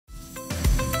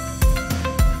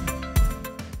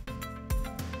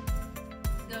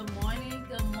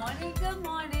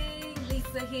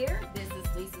Lisa here. This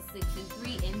is Lisa 6 and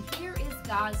 3, and here is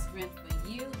God's strength for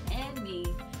you and me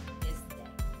this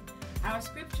day. Our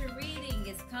scripture reading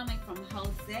is coming from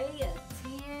Hosea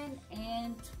 10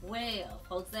 and 12.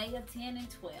 Hosea 10 and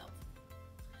 12.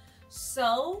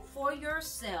 Sow for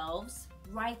yourselves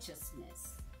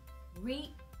righteousness,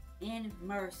 reap in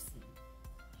mercy.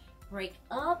 Break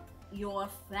up your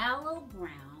fallow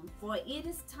ground, for it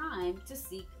is time to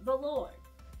seek the Lord,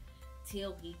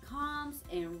 till he comes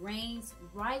and rains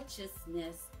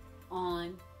righteousness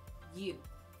on you.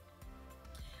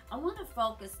 I want to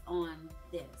focus on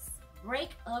this. Break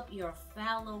up your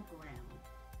fallow ground,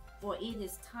 for it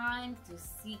is time to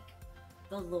seek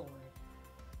the Lord,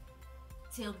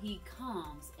 till he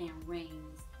comes and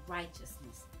rains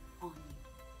righteousness on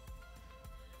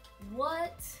you.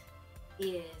 What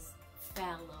is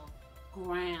fallow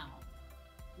ground?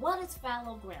 What is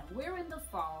fallow ground? We're in the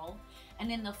fall,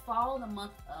 and in the fall, the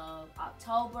month of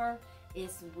October,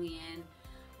 is when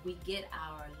we get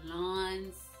our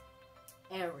lawns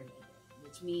aerated,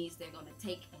 which means they're going to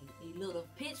take a little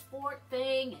pitchfork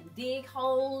thing and dig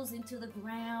holes into the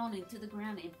ground and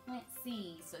plant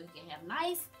seeds so you can have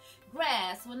nice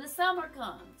grass when the summer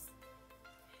comes.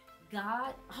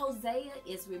 Hosea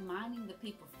is reminding the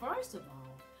people, first of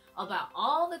all, about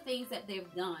all the things that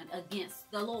they've done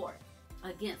against the Lord,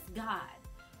 against God,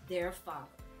 their Father.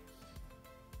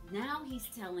 Now he's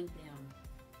telling them,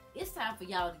 it's time for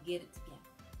y'all to get it together.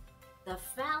 The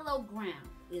fallow ground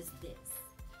is this.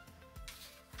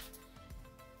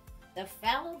 The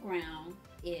fallow ground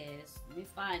is, let me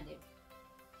find it.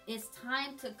 It's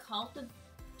time to cultivate,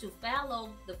 the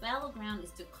fallow ground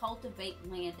is to cultivate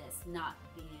land that's not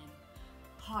been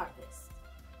harvested.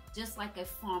 Just like a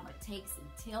farmer takes and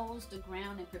tills the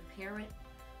ground and prepare it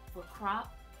for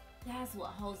crop, that's what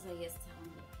Hosea is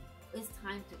telling the people. It's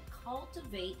time to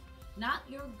cultivate not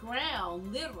your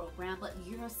ground, literal ground, but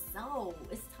your soul.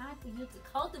 It's time for you to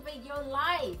cultivate your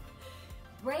life.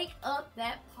 Break up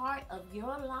that part of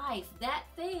your life, that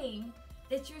thing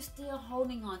that you're still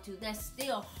holding on to, that's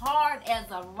still hard as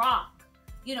a rock.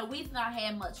 You know, we've not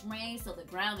had much rain, so the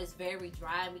ground is very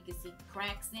dry. We can see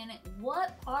cracks in it.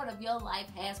 What part of your life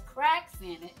has cracks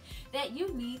in it that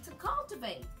you need to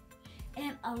cultivate?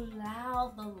 And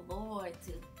allow the Lord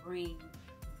to bring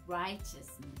righteousness.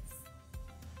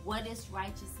 What is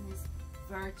righteousness?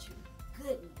 Virtue,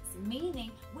 goodness,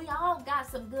 meaning we all got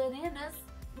some good in us.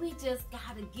 We just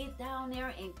got to get down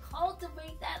there and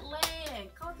cultivate that land,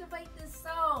 cultivate this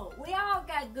soul. We all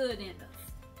got good in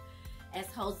us. As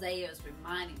Hosea is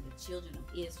reminding the children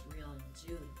of Israel and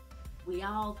Judah, we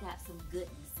all got some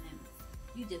goodness in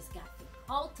us. You just got to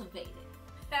cultivate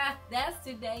it. That's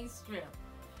today's strip.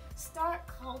 Start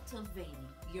cultivating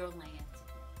your land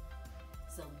today,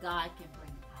 so God can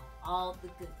bring out all the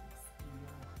goodness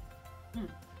in your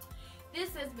life. This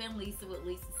has been Lisa with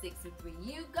Lisa 6 and 3.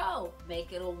 You go.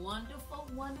 Make it a wonderful,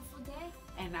 wonderful day,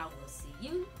 and I will see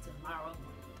you tomorrow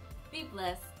morning. Be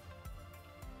blessed.